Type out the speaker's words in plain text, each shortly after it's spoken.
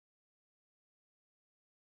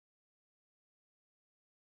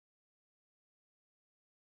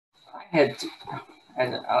had,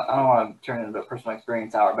 and I don't want to turn it into a personal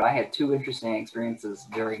experience hour, but I had two interesting experiences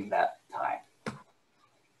during that time.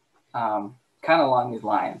 Kind of along these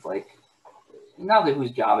lines, like, not that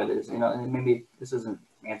whose job it is, you know, and maybe this isn't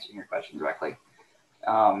answering your question directly,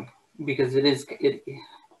 because to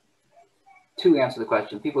answer the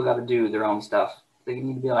question, people got to do their own stuff. They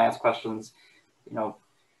need to be able to ask questions, you know,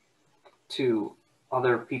 to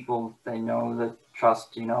other people they know that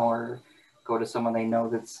trust, you know, or go to someone they know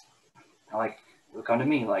that's like, will come to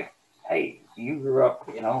me like, hey, you grew up,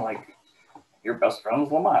 you know, like your best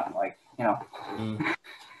friend's Lamont, like, you know.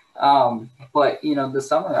 But, you know, this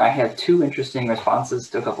summer I had two interesting responses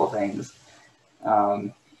to a couple of things.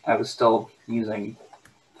 I was still using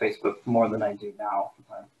Facebook more than I do now.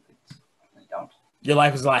 I don't. Your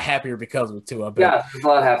life is a lot happier because of it too, I bet. Yeah, it's a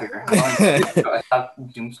lot happier. I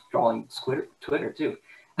stopped doom scrolling Twitter too.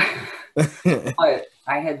 But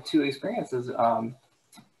I had two experiences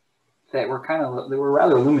that were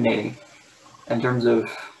rather illuminating in terms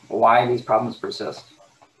of why these problems persist.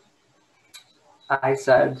 I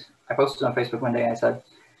posted on Facebook one day, I said,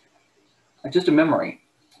 just a memory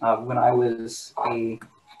of when I was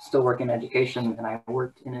still working in education, and I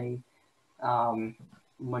worked in a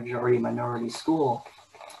majority-minority school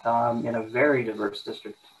in a very diverse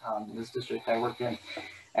district. This district I worked in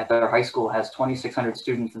at their high school has 2,600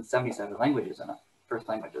 students and 77 languages in it, first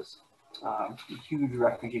languages. Huge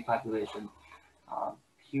refugee population,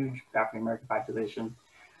 huge African American population,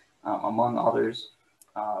 among others.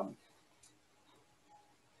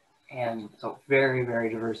 And so very, very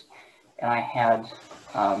diverse. And I had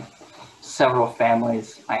several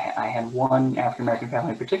families. I had one African American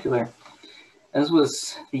family in particular. This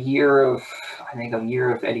was the year of, I think, a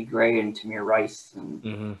year of Eddie Gray and Tamir Rice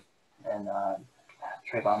and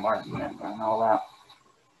Trayvon Martin and all that.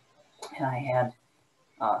 And I had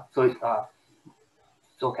Phil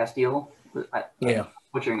Castillo.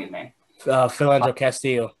 Butchering his name. Philando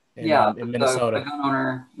Castillo in Minnesota. The gun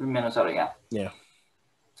owner in Minnesota, yeah. Yeah.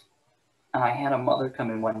 And I had a mother come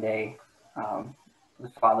in one day. The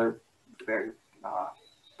father,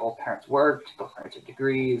 both parents worked, both parents had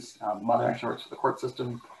degrees. Mother actually works for the court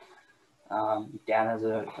system. Dad has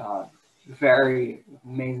a very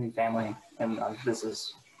amazing family. And this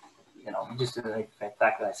is, you know, just the fact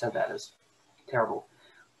that I said that is terrible.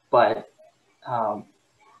 But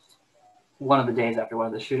one of the days after one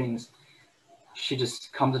of the shootings, she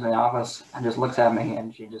just comes into the office and just looks at me,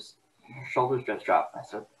 and her shoulders just drop. I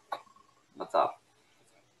said, "What's up?"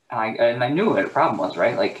 And I knew what the problem was,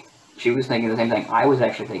 right? Like, she was thinking the same thing I was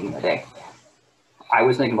actually thinking that day. I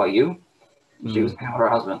was thinking about you. She was thinking about her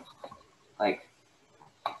husband. Like,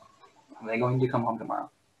 are they going to come home tomorrow?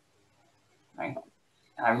 Right?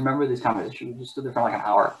 And I remember these conversations. We just stood there for like an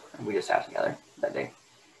hour, and we just sat together that day.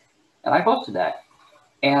 And I posted that.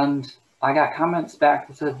 And I got comments back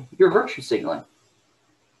that said, "You're virtue signaling.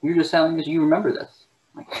 You're just telling us you remember this."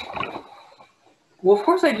 Like, well, of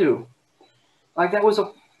course I do. Like, that was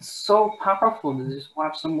so powerful to just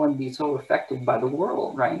watch someone be so affected by the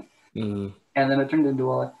world, right? And then it turned into,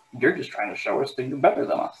 well, you're just trying to show us that you're better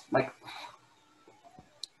than us. Like,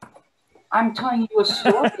 I'm telling you a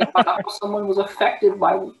story about how someone was affected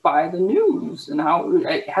by the news and how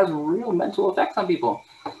it has real mental effects on people.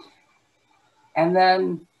 And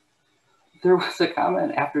then there was a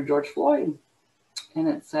comment after George Floyd, and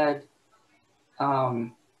it said,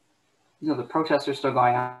 you know, the protests are still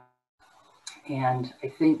going on. And I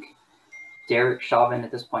think Derek Chauvin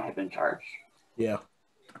at this point had been charged. Yeah.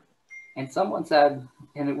 And someone said,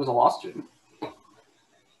 and it was a law student,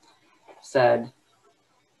 said,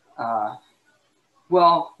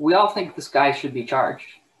 well, we all think this guy should be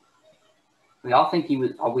charged. We all think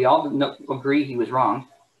we all agree he was wrong.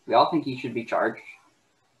 We all think he should be charged.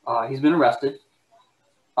 He's been arrested.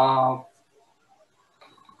 Why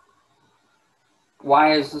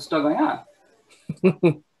is this still going on?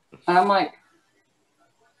 And I'm like,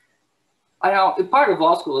 I know part of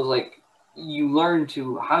law school is like, you learn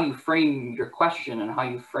how you frame your question and how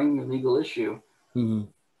you frame your legal issue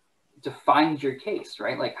defines your case,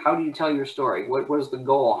 right? Like, how do you tell your story? What is the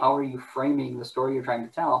goal? How are you framing the story you're trying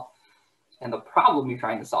to tell and the problem you're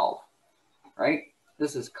trying to solve, right?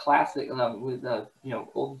 This is classic. With the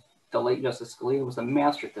late Justice Scalia was a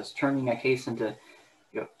master at this, turning a case into,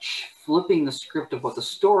 flipping the script of what the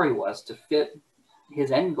story was to fit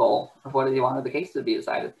his end goal of what he wanted the case to be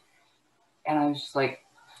decided. And I was just like,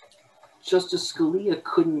 Justice Scalia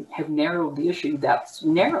couldn't have narrowed the issue that's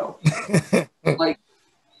narrow. Like,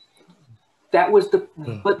 that was the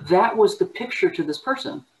picture to this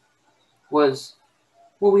person was,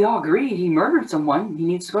 well, we all agreed he murdered someone. He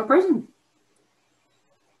needs to go to prison.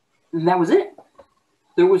 And that was it.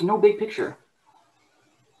 there was no big picture.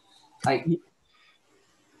 Like,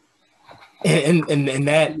 and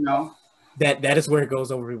that you know, that is where it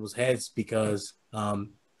goes over people's heads because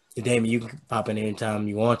Damien, you can pop in anytime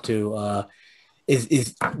you want to.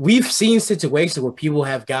 Is we've seen situations where people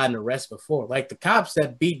have gotten arrested before, like the cops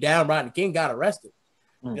that beat down Rodney King got arrested.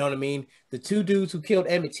 You know what I mean? The two dudes who killed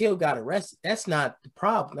Emmett Till got arrested. That's not the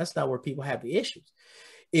problem. That's not where people have the issues.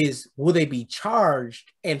 Is will they be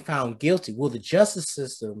charged and found guilty? Will the justice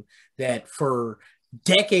system that for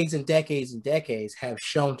decades and decades and decades have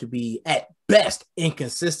shown to be at best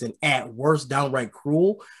inconsistent, at worst downright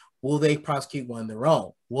cruel, will they prosecute one of their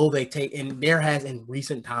own? Will they take, and there has in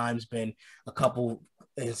recent times been a couple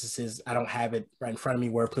instances, I don't have it right in front of me,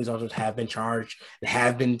 where police officers have been charged,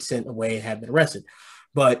 have been sent away, and have been arrested.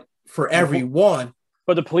 But for everyone.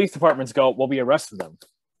 But the police departments go, well, we arrested them.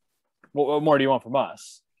 What more do you want from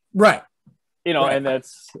us? Right. You know, right. And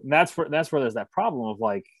that's where there's that problem of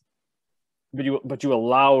like, but you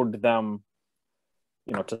allowed them,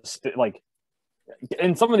 you know, to like,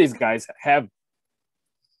 and some of these guys have,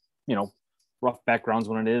 you know, rough backgrounds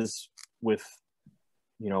when it is with,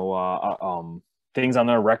 you know, things on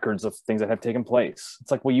their records of things that have taken place.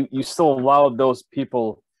 It's like, well, you still allowed those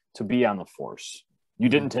people to be on the force. You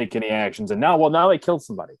didn't take any actions, and now they killed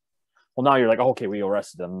somebody. Well, now you're like, oh, okay, we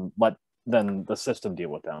arrested them, but then the system deal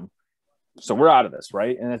with them. So we're out of this,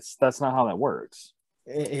 right? And that's not how that works.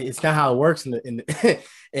 It's not how it works.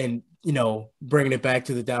 And you know, bringing it back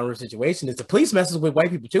to the Downriver situation, is the police messes with white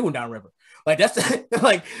people too in Downriver. Like that's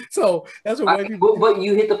like, so that's what white people. But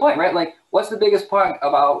you hit the point, right? Like, what's the biggest point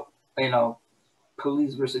about, you know,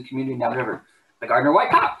 police versus community in Downriver? The Gardner White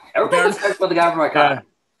cop. Everybody talks about the Gardner White cop.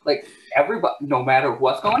 Like, everybody, no matter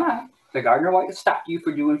what's going on, the Gardner White stopped you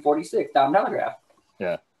for doing 46 down Telegraph.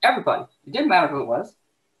 Yeah. Everybody. It didn't matter who it was,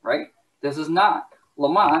 right? This is not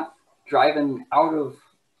Lamont driving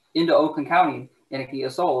into Oakland County in a Kia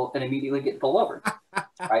Soul and immediately getting pulled over,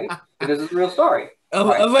 right? Because it's a real story.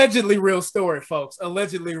 Right? Allegedly real story, folks.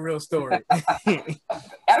 Allegedly real story.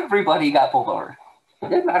 Everybody got pulled over. It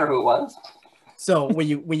didn't matter who it was. So when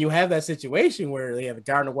you have that situation where they have a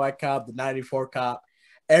Gardner White cop, the 94 cop,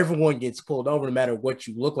 everyone gets pulled over no matter what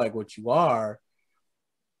you look like, what you are,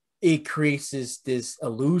 it creates this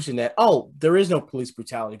illusion that, oh, there is no police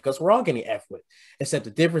brutality because we're all getting F with. Except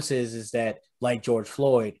the difference is that, like George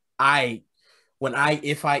Floyd,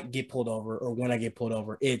 if I get pulled over or when I get pulled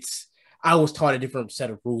over, I was taught a different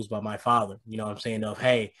set of rules by my father. You know what I'm saying? Of,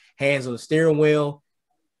 hey, hands on the steering wheel.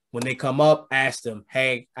 When they come up, ask them,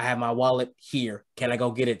 hey, I have my wallet here. Can I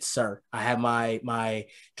go get it, sir? I have my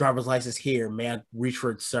driver's license here. May I reach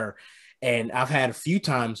for it, sir? And I've had a few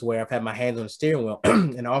times where I've had my hands on the steering wheel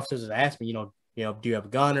and officers have asked me, you know, do you have a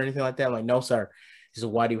gun or anything like that? I'm like, no, sir. He said,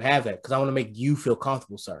 why do you have that? Because I want to make you feel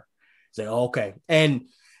comfortable, sir. Say, oh, okay. And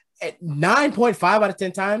at 9.5 out of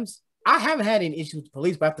 10 times, I haven't had any issues with the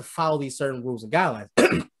police, but I have to follow these certain rules and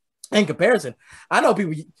guidelines. In comparison, I know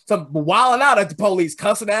people wilding out at the police,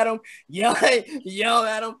 cussing at them, yelling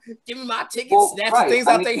at them, give me my ticket, snatching things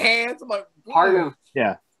out their hands. I'm like,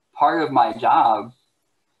 part of my job,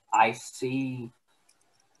 I see,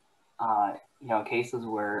 you know, cases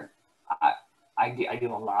where I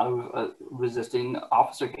do a lot of resisting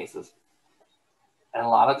officer cases, and a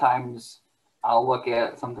lot of times I'll look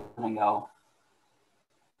at something and go,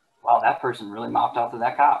 wow, that person really mopped out to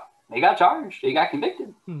that cop. They got charged. They got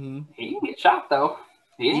convicted. Mm-hmm. He didn't get shot, though.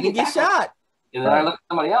 He didn't get shot. And then I look at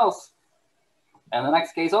somebody else, and the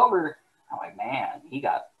next case over, I'm like, man, he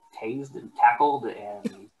got tased and tackled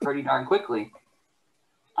and pretty darn quickly.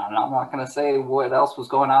 And I'm not going to say what else was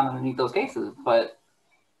going on underneath those cases, but,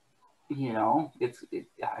 you know,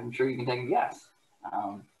 I'm sure you can take a guess.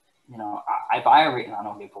 You know, if I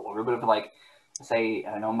don't get pulled over, but if, like, say,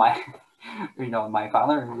 I know my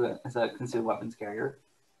father is a concealed weapons carrier,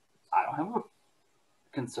 I don't have a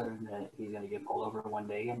concern that he's going to get pulled over one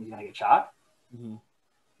day and he's going to get shot. Mm-hmm.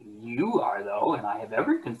 You are, though, and I have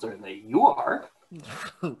every concern that you are.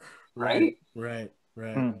 Right? Right. I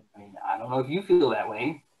mean, I don't know if you feel that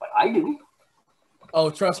way, but I do. Oh,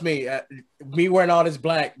 trust me. Me wearing all this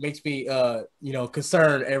black makes me, you know,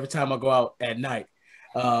 concerned every time I go out at night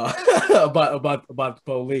about the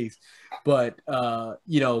police. But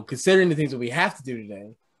you know, considering the things that we have to do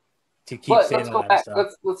today to keep saying all that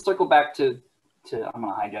stuff. Let's circle back to I'm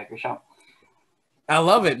gonna hijack your show. I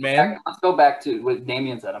love it, man. Let's go back to what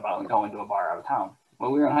Damien said about going to a bar out of town.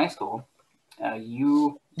 When we were in high school,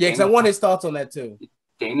 because I want his thoughts on that too.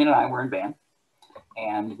 Damien and I were in band,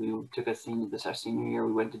 and we took our senior year.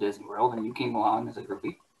 We went to Disney World, and you came along as a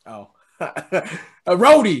groupie. Oh, a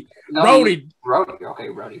roadie. Roadie. Okay,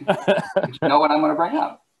 roadie. You know what I'm going to bring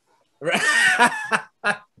up?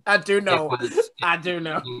 I do It know. was, I do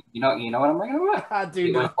know. you know what I'm bringing about? I do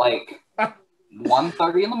It know. was like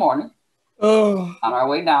 1:30 in the morning Oh, on our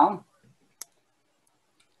way down,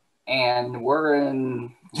 and we're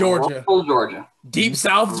in Georgia. rural Georgia. Deep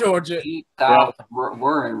South Georgia. Deep South.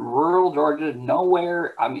 We're in rural Georgia.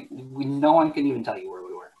 Nowhere. I mean, no one can even tell you where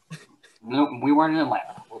we were. No, we weren't in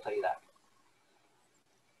Atlanta. We'll tell you that.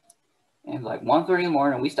 And it was like 1:30 in the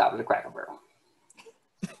morning, and we stopped at a Cracker Barrel.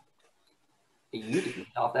 You didn't get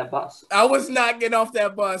off that bus. I was not getting off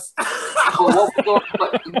that bus.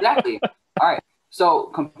 But exactly. All right. So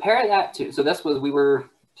compare that to, so this was, we were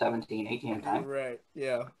 17, 18 at the time. Right.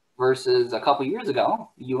 Yeah. Versus a couple years ago,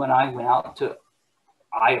 you and I went out to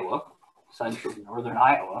Iowa, central northern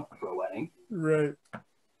Iowa, for a wedding. Right.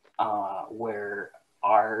 Where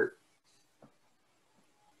our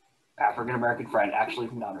African American friend, actually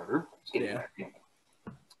from Downriver, is getting married,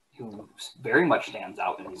 who very much stands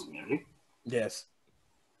out in his community. Yes.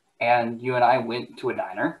 And you and I went to a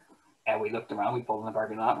diner, and we looked around. We pulled in the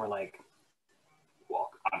parking lot, and we're like, "Well,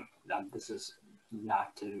 this is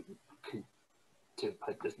not to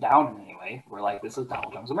put this down in any way. We're like, this is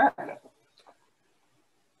Donald Trump's America."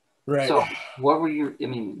 Right. So, what were your? I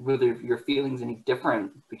mean, were your feelings any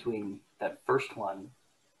different between that first one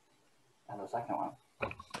and the second one?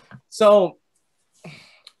 So,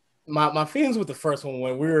 my feelings with the first one,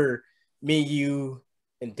 when we were, me, you,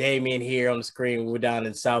 and Damien here on the screen, we were down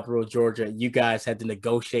in South Rural Georgia. You guys had to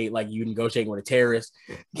negotiate like you negotiating with a terrorist,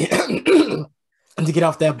 and to get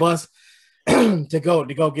off that bus to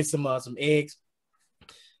go get some eggs.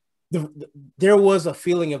 There was a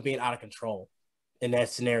feeling of being out of control in that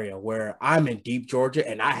scenario where I'm in deep Georgia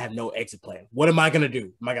and I have no exit plan. What am I going to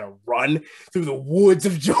do? Am I going to run through the woods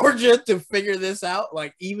of Georgia to figure this out?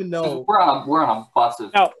 Like, even though we're on a bus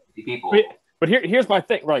of people. But here's my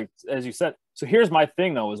thing, right? As you said, so here's my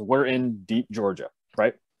thing though: is we're in deep Georgia,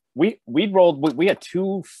 right? We had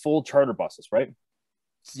 2 full charter buses, right?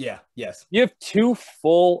 Yeah. Yes. You have 2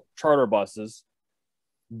 full charter buses,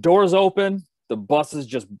 doors open, the buses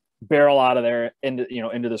just barrel out of there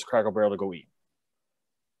into this Cracker Barrel to go eat.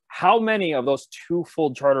 How many of those 2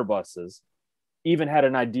 full charter buses even had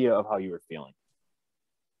an idea of how you were feeling?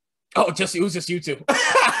 Oh, it was just you two.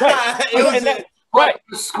 Right. Right.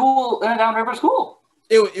 The school, Downriver school.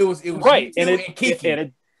 It was right.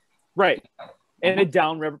 And a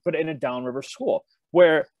Downriver school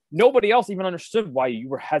where nobody else even understood why you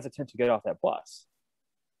were hesitant to get off that bus.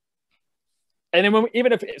 And then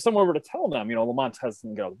even if someone were to tell them, Lamont's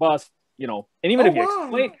hesitant to get off the bus, and even if you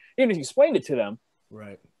explained it to them,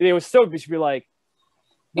 right, they would still be like,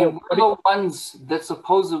 and we're the ones that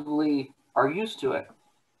supposedly are used to it.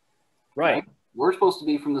 Right. We're supposed to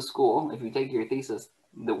be from the school, if you take your thesis,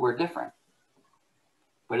 that we're different.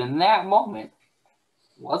 But in that moment,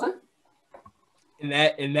 was it?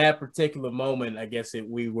 In that particular moment, I guess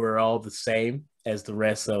we were all the same as the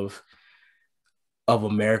rest of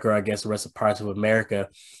America, or I guess the rest of parts of America.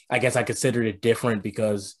 I guess I considered it different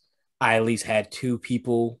because I at least had 2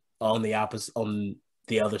 people on the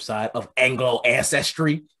other side of Anglo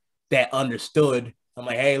ancestry that understood. I'm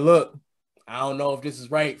like, hey, look, I don't know if this is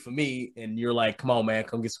right for me. And you're like, come on, man,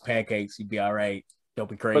 come get some pancakes. You'd be all right. Don't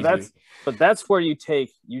be crazy. But that's where you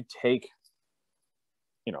take 100+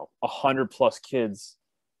 kids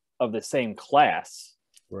of the same class,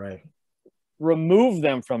 right? Remove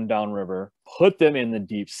them from Downriver, put them in the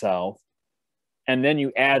Deep South, and then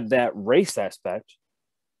you add that race aspect,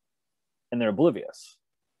 and they're oblivious.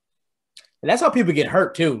 And that's how people get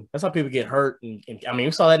hurt too. That's how people get hurt. And I mean,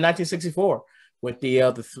 we saw that in 1964 with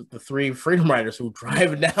the 3 freedom riders who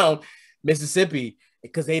driving down Mississippi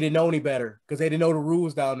because they didn't know any better, because they didn't know the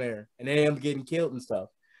rules down there, and they ended up getting killed and stuff.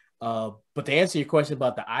 But to answer your question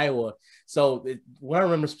about the Iowa, what I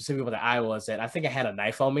remember specifically about the Iowa is that I think I had a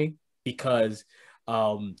knife on me because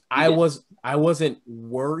I wasn't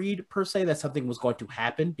worried per se that something was going to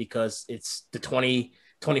happen because it's the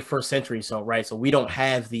 21st century. So we don't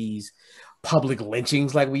have these public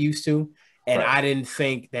lynchings like we used to. And right. I didn't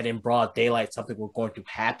think that in broad daylight something was going to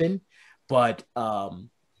happen. But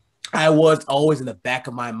I was always in the back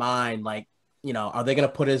of my mind, like, are they going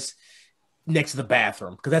to put us next to the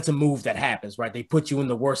bathroom? Because that's a move that happens, right? They put you in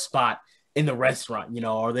the worst spot in the restaurant,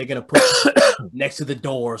 are they going to put you next to the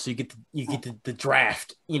door so you get the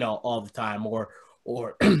draft, all the time? Or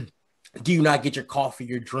do you not get your coffee,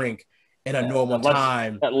 your drink in a normal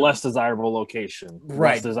time? At less desirable location.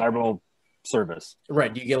 Right. Less desirable service.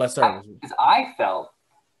 Right. Do you get less service? Because I felt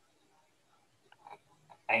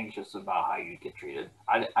anxious about how you get treated.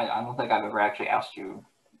 I don't think I've ever actually asked you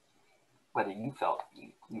whether you felt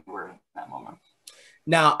you were in that moment.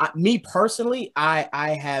 Now, me personally,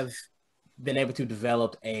 I have been able to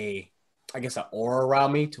develop an aura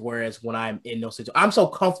around me to whereas when I'm in those situations, I'm so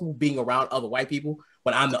comfortable being around other white people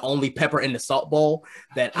when I'm the only pepper in the salt bowl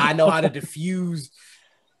that I know how to diffuse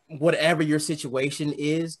whatever your situation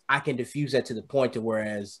is. I can diffuse that to the point to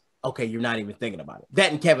whereas, okay, you're not even thinking about it.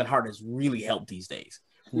 That and Kevin Hart has really helped these days.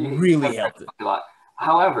 Really helped it.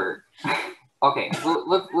 However, okay,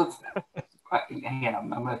 let's again, I'm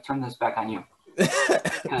going to turn this back on you.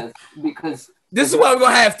 because this is why we're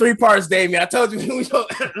going to have 3 parts, Damien. I told you we're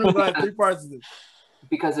going to have 3 parts of this.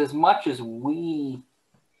 Because as much as we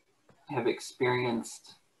have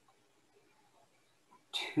experienced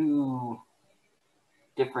 2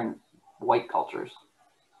 different white cultures,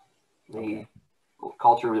 the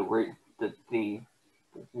culture where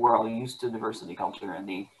we're all used to diversity culture and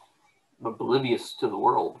the oblivious to the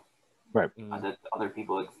world, right? That other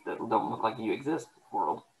people that don't look like you exist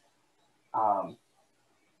world.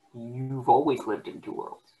 You've always lived in 2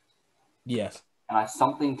 worlds. Yes. And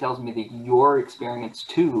something tells me that your experience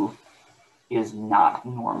too is not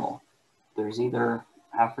normal. There's either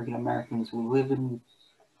African Americans who live in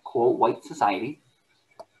quote white society,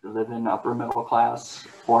 who live in upper middle class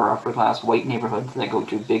or upper class white neighborhoods that go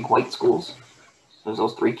to big white schools. There's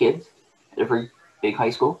those 3 kids at every big high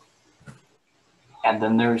school. And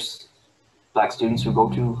then there's black students who go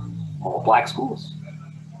to all black schools.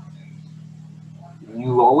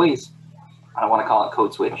 You always, I don't want to call it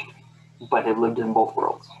code switched, but have lived in both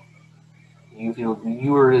worlds. You feel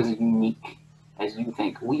you are as unique as you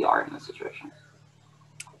think we are in this situation.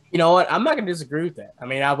 You know what? I'm not going to disagree with that. I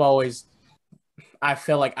mean, I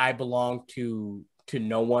feel like I belong to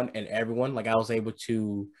no one and everyone. Like I was able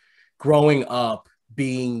to, growing up,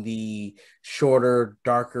 being the shorter,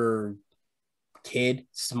 darker kid,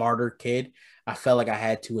 smarter kid, I felt like I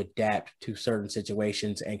had to adapt to certain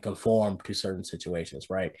situations and conform to certain situations,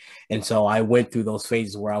 right? And so I went through those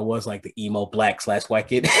phases where I was like the emo black / white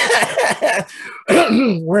kid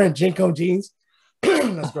wearing Jinko jeans.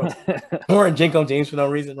 That's gross. Wearing Jinko jeans for no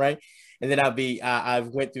reason, right? And then I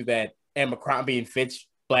went through that Abercrombie and Fitch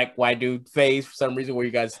black white dude phase for some reason where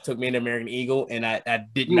you guys took me in American Eagle and I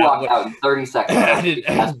did you not walked out in 30 seconds. I did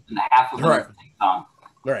half of right. Song.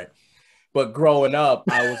 Right. But growing up,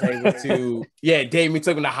 I was able to, Damien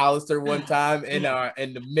took me to Hollister one time and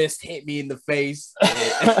the mist hit me in the face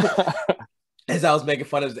as I was making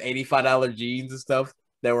fun of his $85 jeans and stuff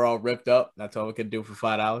that were all ripped up. That's all we could do for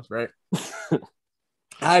 $5, right?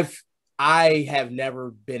 I have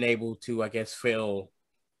never been able to, I guess, feel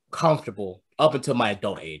comfortable up until my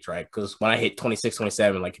adult age, right? Because when I hit 26,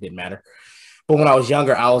 27, like it didn't matter. But when I was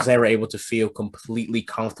younger, I was never able to feel completely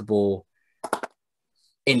comfortable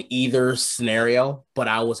in either scenario, but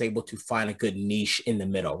I was able to find a good niche in the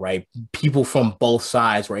middle, right? People from both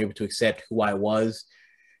sides were able to accept who I was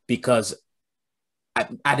because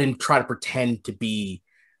I didn't try to pretend to be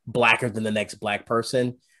blacker than the next black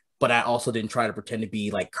person, but I also didn't try to pretend to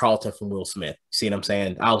be like Carlton from Will Smith. See what I'm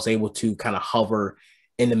saying? I was able to kind of hover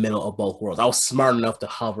in the middle of both worlds. I was smart enough to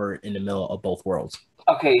hover in the middle of both worlds.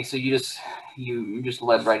 Okay, so you just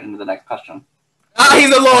led right into the next question.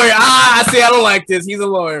 He's a lawyer. I see. I don't like this. He's a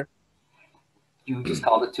lawyer. You just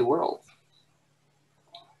called it 2 worlds.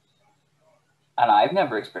 And I've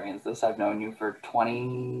never experienced this. I've known you for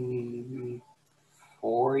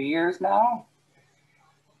 24 years now.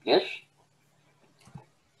 Ish.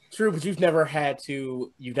 True, but you've never had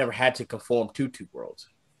to conform to 2 worlds.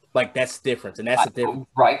 Like that's the difference. And that's the difference.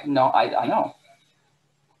 Right. No, I know.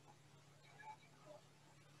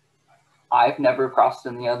 I've never crossed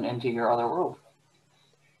into your other world.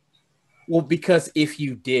 Well, because if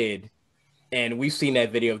you did, and we've seen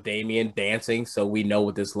that video of Damien dancing, so we know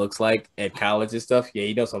what this looks like at college and stuff. Yeah,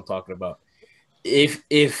 he knows what I'm talking about.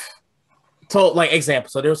 Like example,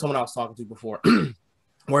 so there was someone I was talking to before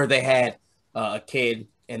where they had a kid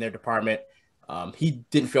in their department. He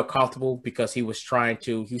didn't feel comfortable because he was trying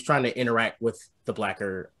to interact with the black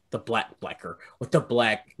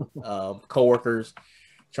coworkers,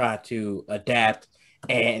 try to adapt.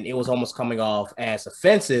 And it was almost coming off as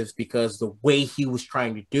offensive because the way he was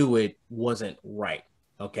trying to do it wasn't right.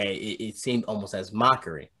 Okay. It seemed almost as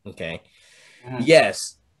mockery. Okay. Mm-hmm.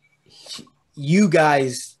 Yes. You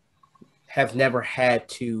guys have never had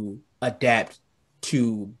to adapt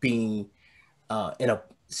to being in a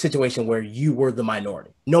situation where you were the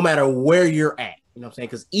minority, no matter where you're at. You know what I'm saying?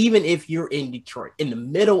 Because even if you're in Detroit, in the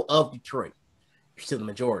middle of Detroit, you're still the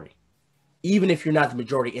majority. Even if you're not the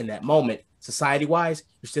majority in that moment, society-wise,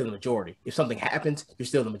 you're still the majority. If something happens, you're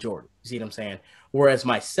still the majority. You see what I'm saying? Whereas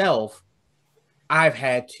myself, I've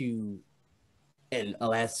had to, and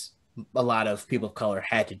alas, a lot of people of color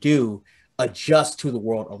had to do, adjust to the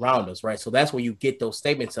world around us, right? So that's where you get those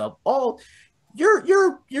statements of, oh,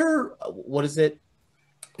 you're what is it?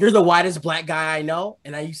 You're the whitest black guy I know.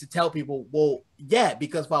 And I used to tell people, well, yeah,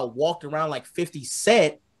 because if I walked around like 50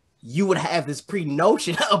 Cent, you would have this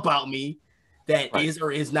pre-notion about me that is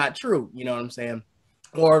or is not true. You know what I'm saying?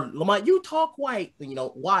 Or Lamont, you talk white. You know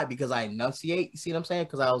why? Because I enunciate. You see what I'm saying?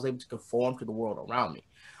 Because I was able to conform to the world around me.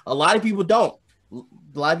 A lot of people don't. A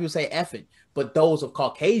lot of people say F it, but those of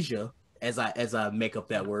Caucasia, as I make up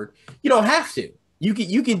that word, you don't have to. You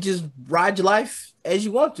can just ride your life as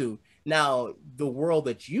you want to. Now, the world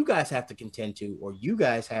that you guys have to contend to, or you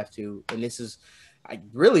guys have to, and this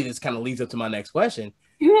kind of leads up to my next question.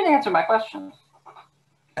 You didn't answer my question.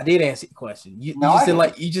 I did answer your question. You No, just I didn't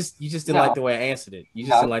like didn't. you just didn't like the way I answered it. You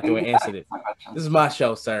just didn't like the way I answered it. My question. This is my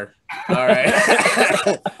show, sir. All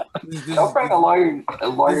right. Don't bring a lawyer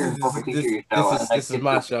over to your show. This is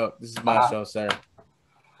my show. This is my show, sir.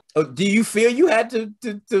 Oh, do you feel you had to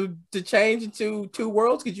change into two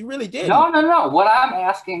worlds? Because you really did. No. What I'm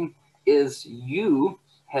asking is, you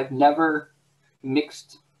have never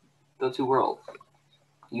mixed the two worlds.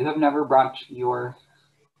 You have never brought your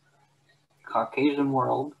Caucasian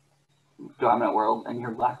world, dominant world, and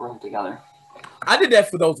your black world together. I did that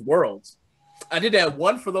for those worlds. I did that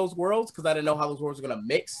one for those worlds because I didn't know how those worlds were going to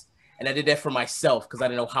mix. And I did that for myself because I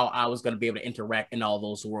didn't know how I was going to be able to interact in all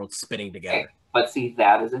those worlds spinning together. Okay. But see,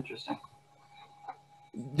 that is interesting.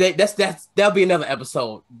 That'll be another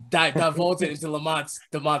episode. Divulge it into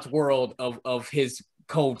Lamont's world of his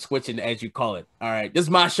code switching, as you call it. All right. This is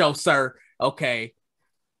my show, sir. Okay.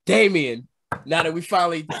 Damien, now that we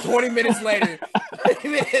finally 20 minutes later,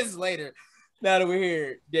 now that we're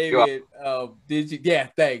here, David, did you? Yeah,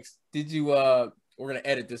 thanks. Did you? We're gonna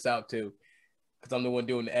edit this out too, because I'm the one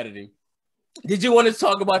doing the editing. Did you want to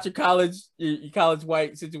talk about your college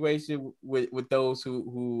white situation with those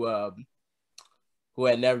who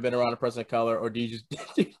had never been around a person of color, or did you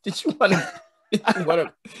want to?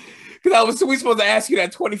 Because we supposed to ask you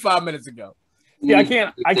that 25 minutes ago. Yeah, I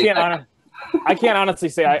can't honestly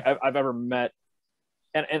say I've ever met,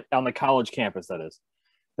 and on the college campus that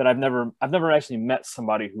I've never actually met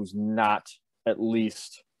somebody who's not at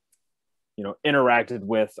least, interacted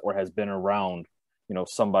with or has been around,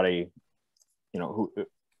 somebody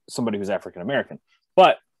who's African American.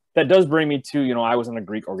 But that does bring me to, I was in a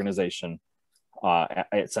Greek organization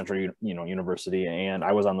at Central, University, and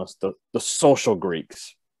I was on the social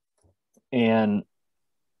Greeks, and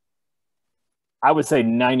I would say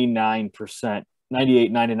 99%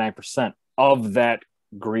 of that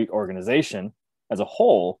Greek organization as a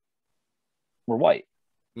whole were white.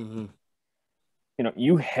 Mm-hmm.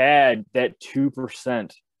 You had that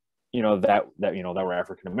 2%, that were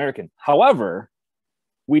African American. However,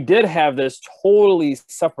 we did have this totally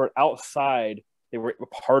separate outside. They were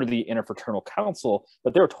part of the Interfraternal Council,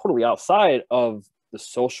 but they were totally outside of the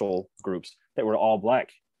social groups that were all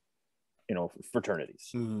black, fraternities.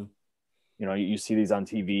 Mm-hmm. You see these on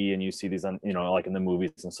TV and you see these on, like in the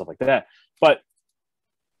movies and stuff like that. But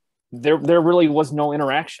there really was no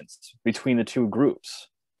interactions between the two groups.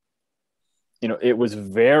 It was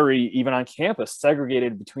very, even on campus,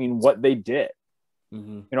 segregated between what they did.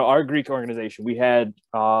 Mm-hmm. Our Greek organization, we had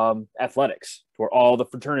athletics where all the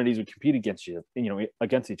fraternities would compete against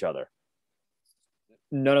each other.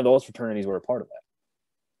 None of those fraternities were a part of that.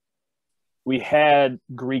 We had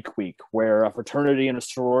Greek Week, where a fraternity and a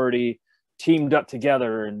sorority teamed up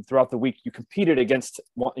together, and throughout the week you competed against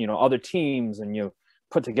other teams, and you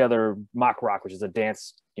put together mock rock, which is a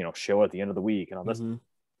dance show at the end of the week, and all this. Mm-hmm.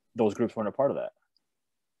 Those groups weren't a part of that.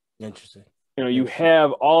 Interesting. You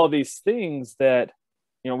have all of these things that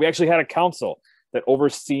we actually had a council that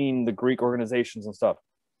overseen the Greek organizations and stuff.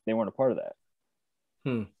 They weren't a part of that.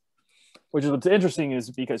 Which is what's interesting, is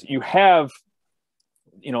because you have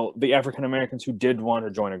the African Americans who did want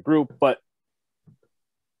to join a group, but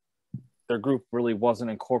their group really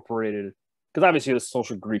wasn't incorporated, because obviously the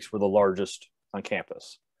social Greeks were the largest on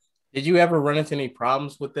campus. Did you ever run into any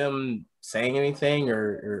problems with them saying anything,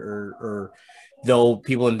 or though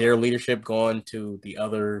people in their leadership going to the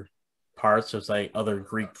other parts of other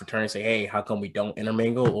Greek fraternities say, hey, how come we don't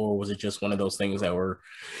intermingle? Or was it just one of those things that were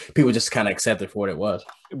people just kind of accepted for what it was?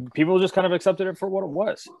 People just kind of accepted it for what it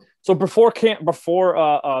was. So before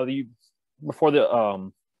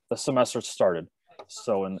the semester started,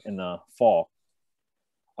 so in the fall,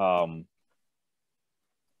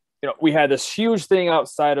 we had this huge thing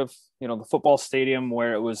outside of the football stadium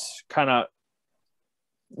where it was kind of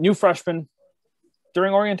new freshmen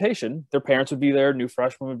during orientation. Their parents would be there, new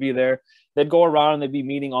freshmen would be there. They'd go around and they'd be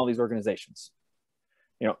meeting all these organizations.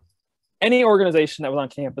 Any organization that was on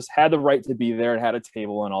campus had the right to be there and had a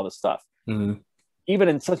table and all this stuff. Mhm. Even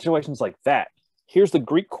in situations like that, here's the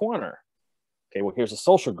Greek corner. Okay, well, here's the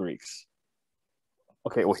social Greeks.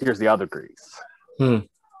 Okay, well, here's the other Greeks. Hmm.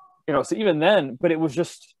 So even then, but it was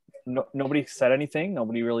just nobody said anything.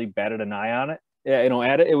 Nobody really batted an eye on it.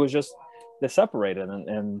 At it, it was just they separated,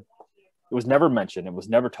 and it was never mentioned. It was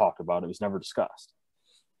never talked about. It was never discussed.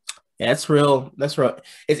 Yeah, that's real. That's real.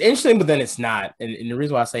 It's interesting, but then it's not. And the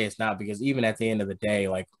reason why I say it's not, because even at the end of the day,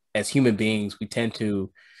 like as human beings, we tend to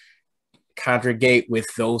congregate with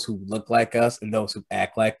those who look like us and those who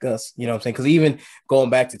act like us. You know what I'm saying? Because even going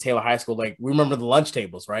back to Taylor High School, like we remember the lunch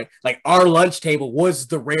tables, right? Like our lunch table was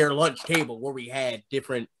the rare lunch table where we had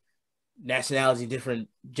different nationality, different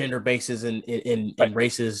gender bases and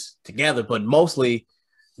races together, but mostly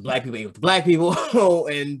black people ate with the black people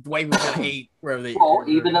and white people kind of ate wherever they. Well,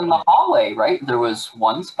 even in the hallway, right? There was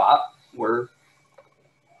one spot where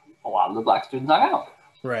a lot of the black students hung out.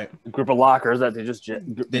 Right. A group of lockers that they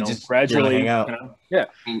just gradually hang out. Yeah.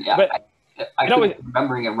 I mean, yeah, but I could be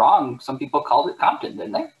remembering it wrong. Some people called it Compton,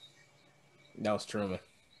 didn't they? That was Truman.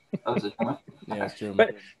 That was it, Truman. Yeah, it was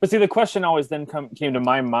Truman. But see, the question always then came to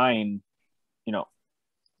my mind,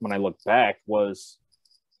 when I look back, was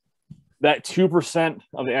that 2%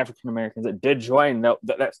 of the African Americans that did join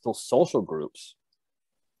that's those social groups,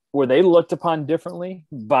 were they looked upon differently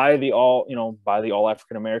by the all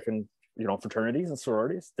African American fraternities and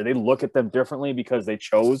sororities? Did they look at them differently because they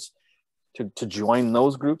chose to join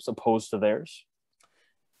those groups opposed to theirs?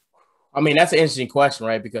 I mean, that's an interesting question,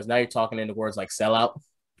 right? Because now you're talking into words like sellout.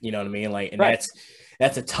 You know what I mean? Like, and right.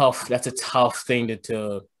 that's a tough thing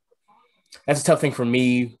that's a tough thing for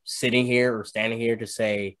me sitting here or standing here to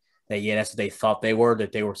say that, yeah, that's what they thought they were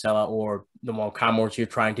sellout, or the more common words, you're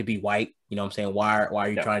trying to be white. You know what I'm saying? Why are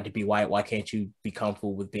you trying to be white? Why can't you be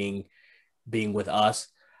comfortable with being with us?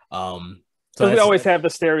 So we always have the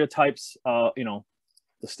stereotypes, the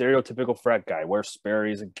stereotypical frat guy wears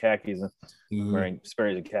Sperry's and khakis, and wearing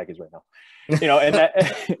Sperry's and khakis right now, and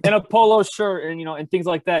that and a polo shirt, and and things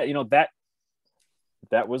like that.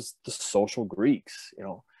 That was the social Greeks,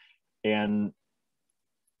 and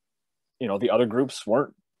the other groups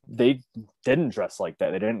they didn't dress like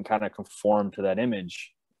that. They didn't kind of conform to that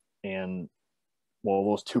image, and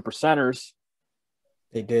those 2%ers,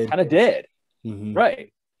 they did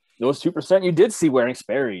right. Those 2% you did see wearing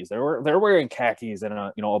Sperry's. They're wearing khakis and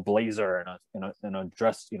a blazer and a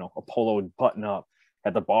dress, a polo button up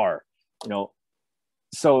at the bar,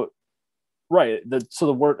 So, right.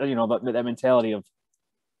 The word, that mentality of,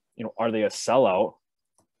 are they a sellout?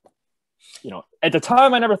 At the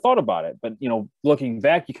time I never thought about it, but looking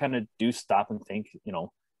back, you kind of do stop and think,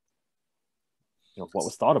 what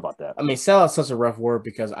was thought about that. I mean, sellout's such a rough word,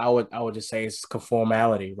 because I would just say it's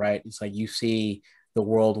conformality, right? It's like you see the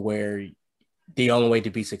world where the only way to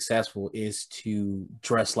be successful is to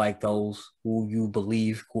dress like those who you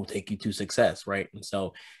believe will take you to success, right? And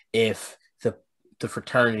so if the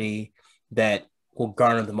fraternity that will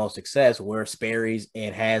garner the most success wears Sperry's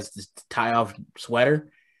and has this tie-off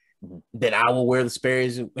sweater, then I will wear the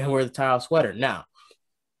Sperry's and wear the tie-off sweater. Now,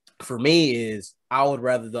 for me, I would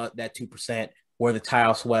rather that 2% wear the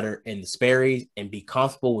tie-off sweater and the Sperry's and be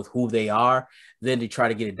comfortable with who they are than to try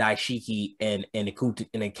to get a dashiki and a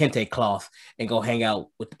kente cloth and go hang out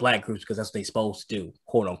with the black groups, because that's what they're supposed to do,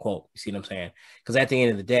 quote unquote. You see what I'm saying? Because at the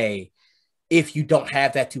end of the day, if you don't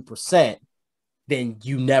have that 2%, then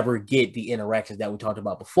you never get the interactions that we talked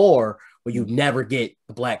about before, where you never get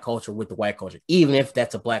the black culture with the white culture. Even if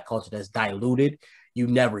that's a black culture that's diluted, you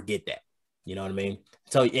never get that. You know what I mean?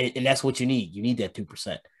 So, and that's what you need. You need that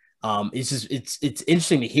 2%. It's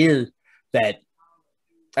interesting to hear that.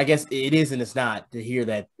 I guess it is and it's not, to hear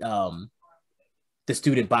that the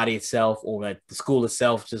student body itself or that the school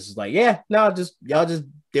itself just is like, yeah, no, y'all just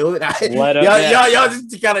deal with it. Y'all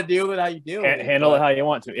just kind of deal with it how you deal with it. Handle it how you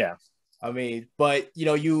want to. Yeah. I mean, but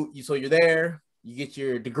you so you're there, you get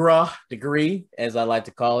your degree, as I like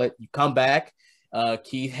to call it. You come back.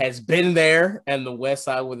 Keith has been there and the West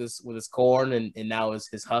Side with his corn and now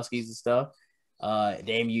his Huskies and stuff.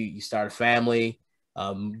 Dame, you start a family.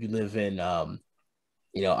 You live in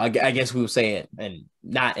I guess we would say it, and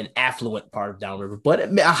not an affluent part of Downriver, but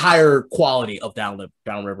a higher quality of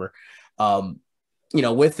Downriver.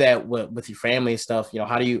 With that, with your family and stuff,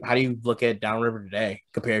 how do you look at Downriver today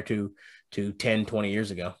compared to 10, 20 years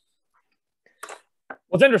ago? Well,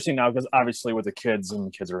 it's interesting now because obviously with the kids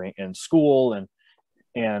are in school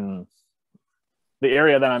and the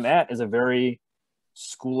area that I'm at is a very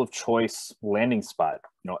school of choice landing spot.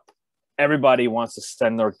 Everybody wants to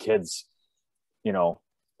send their kids, to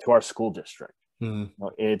our school district. Mm-hmm.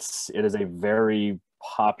 It is a very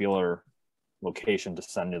popular location to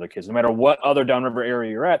send their kids. No matter what other Downriver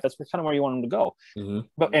area you're at, that's kind of where you want them to go.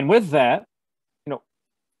 Mm-hmm. And with that,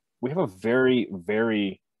 we have a very,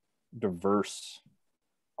 very diverse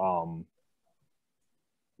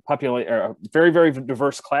very, very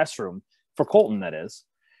diverse classroom for Colton, that is,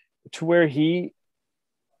 to where he,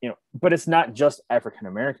 but it's not just African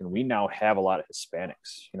American. We now have a lot of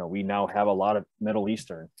Hispanics. We now have a lot of Middle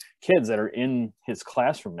Eastern kids that are in his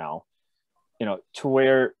classroom now, to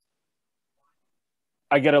where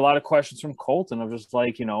I get a lot of questions from Colton of just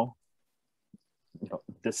like,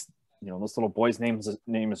 this little boy's name is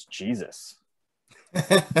Jesus,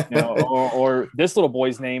 or this little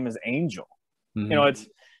boy's name is Angel. Mm-hmm. It's,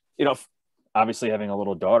 obviously having a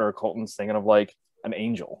little daughter, Colton's thinking of like an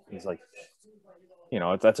angel. He's like,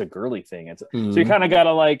 that's a girly thing. So you kind of got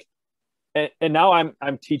to like, and now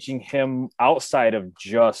I'm teaching him outside of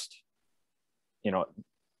just,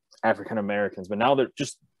 African Americans, but now they're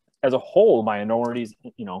just as a whole minorities,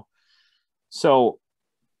 so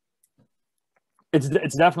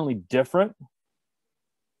it's definitely different,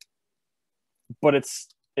 but it's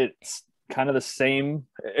kind of the same.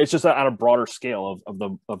 It's just on a broader scale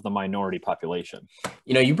of the minority population.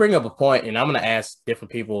 You bring up a point, and I'm going to ask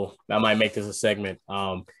different people. I might make this a segment.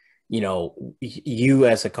 You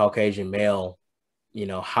as a Caucasian male,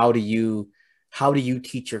 how do you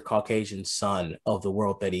teach your Caucasian son of the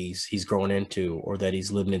world that he's growing into or that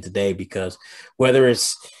he's living in today? Because whether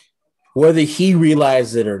he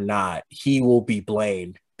realizes it or not, he will be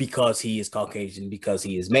blamed because he is Caucasian, because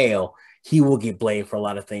he is male. He will get blamed for a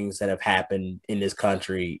lot of things that have happened in this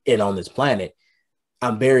country and on this planet.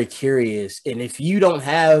 I'm very curious. And if you don't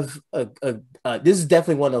have this is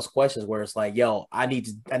definitely one of those questions where it's like, yo, I need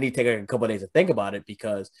to take a couple of days to think about it,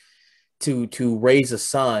 because to raise a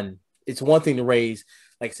son, it's one thing to raise,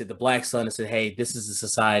 like I said, the black son, and said, hey, this is the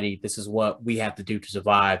society. This is what we have to do to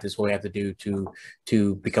survive. This is what we have to do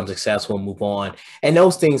to become successful and move on. And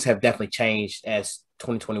those things have definitely changed as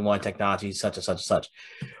 2021 technology, such and such and such.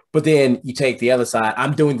 But then you take the other side.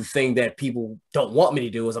 I'm doing the thing that people don't want me to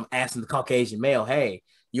do, is I'm asking the Caucasian male, hey,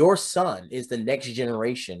 your son is the next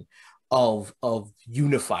generation of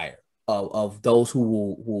unifier, of those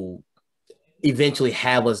who will eventually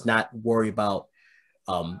have us not worry about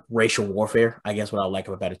racial warfare, I guess what I would like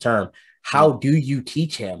a better term. How do you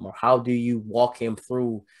teach him, or how do you walk him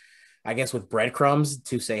through, I guess, with breadcrumbs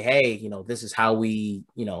to say, hey, this is how we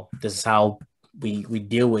deal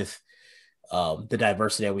with the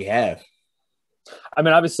diversity that we have? I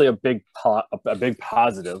mean, obviously a big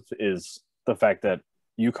positive is the fact that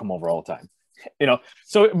you come over all the time,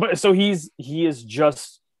 so he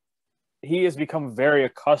has become very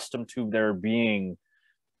accustomed to there being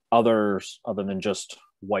others other than just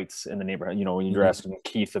whites in the neighborhood. When you're asking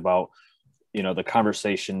Keith about, the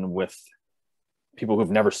conversation with people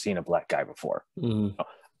who've never seen a black guy before.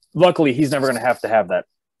 Luckily, he's never going to have that.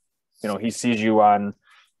 He sees you on,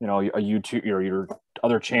 a YouTube or your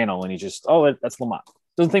other channel, and he just, oh, that's Lamont.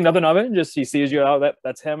 Doesn't think nothing of it. Just he sees you out,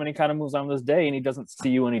 that's him, and he kind of moves on with his day, and he doesn't see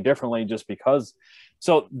you any differently just because.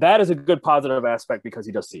 So that is a good positive aspect, because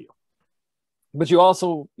he does see you. But you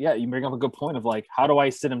also, you bring up a good point of like, how do I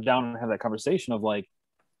sit him down and have that conversation of like,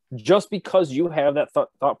 just because you have that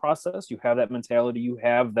thought process, you have that mentality, you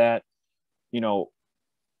have that, you're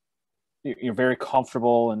very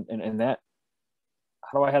comfortable and that,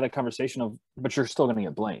 how do I have that conversation of, but you're still going to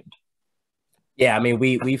get blamed? Yeah, I mean,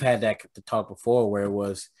 we've had that talk before where it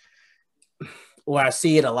was, where I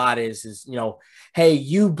see it a lot is hey,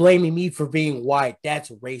 you blaming me for being white, that's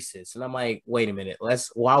racist. And I'm like, wait a minute,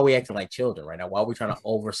 why are we acting like children right now? Why are we trying to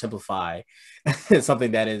oversimplify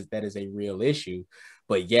something that is a real issue?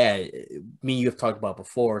 But yeah, me and you have talked about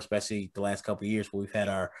before, especially the last couple of years, where we've had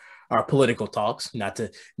our political talks, not to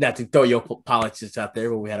throw your politics out there,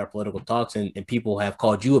 but we had our political talks, and people have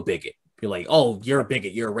called you a bigot. You're like, oh, you're a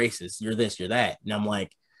bigot, you're a racist, you're this, you're that. And I'm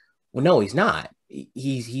like, well, no, he's not.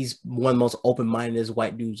 He's one of the most open-minded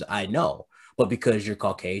white dudes I know. But because you're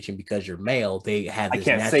Caucasian, because you're male, they have this. I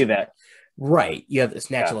can't say that. Right. You have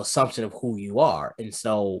this natural assumption of who you are. And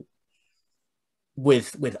so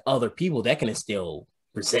with other people, that can instill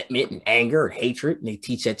resentment and anger and hatred, and they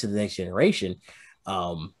teach that to the next generation.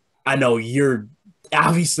 I know you're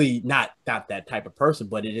obviously not that type of person,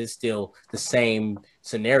 but it is still the same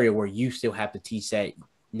scenario where you still have to teach that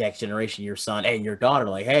next generation, your son and your daughter,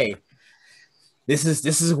 like, hey, this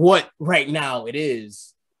is what right now it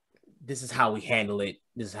is. This is how we handle it.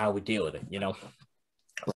 This is how we deal with it,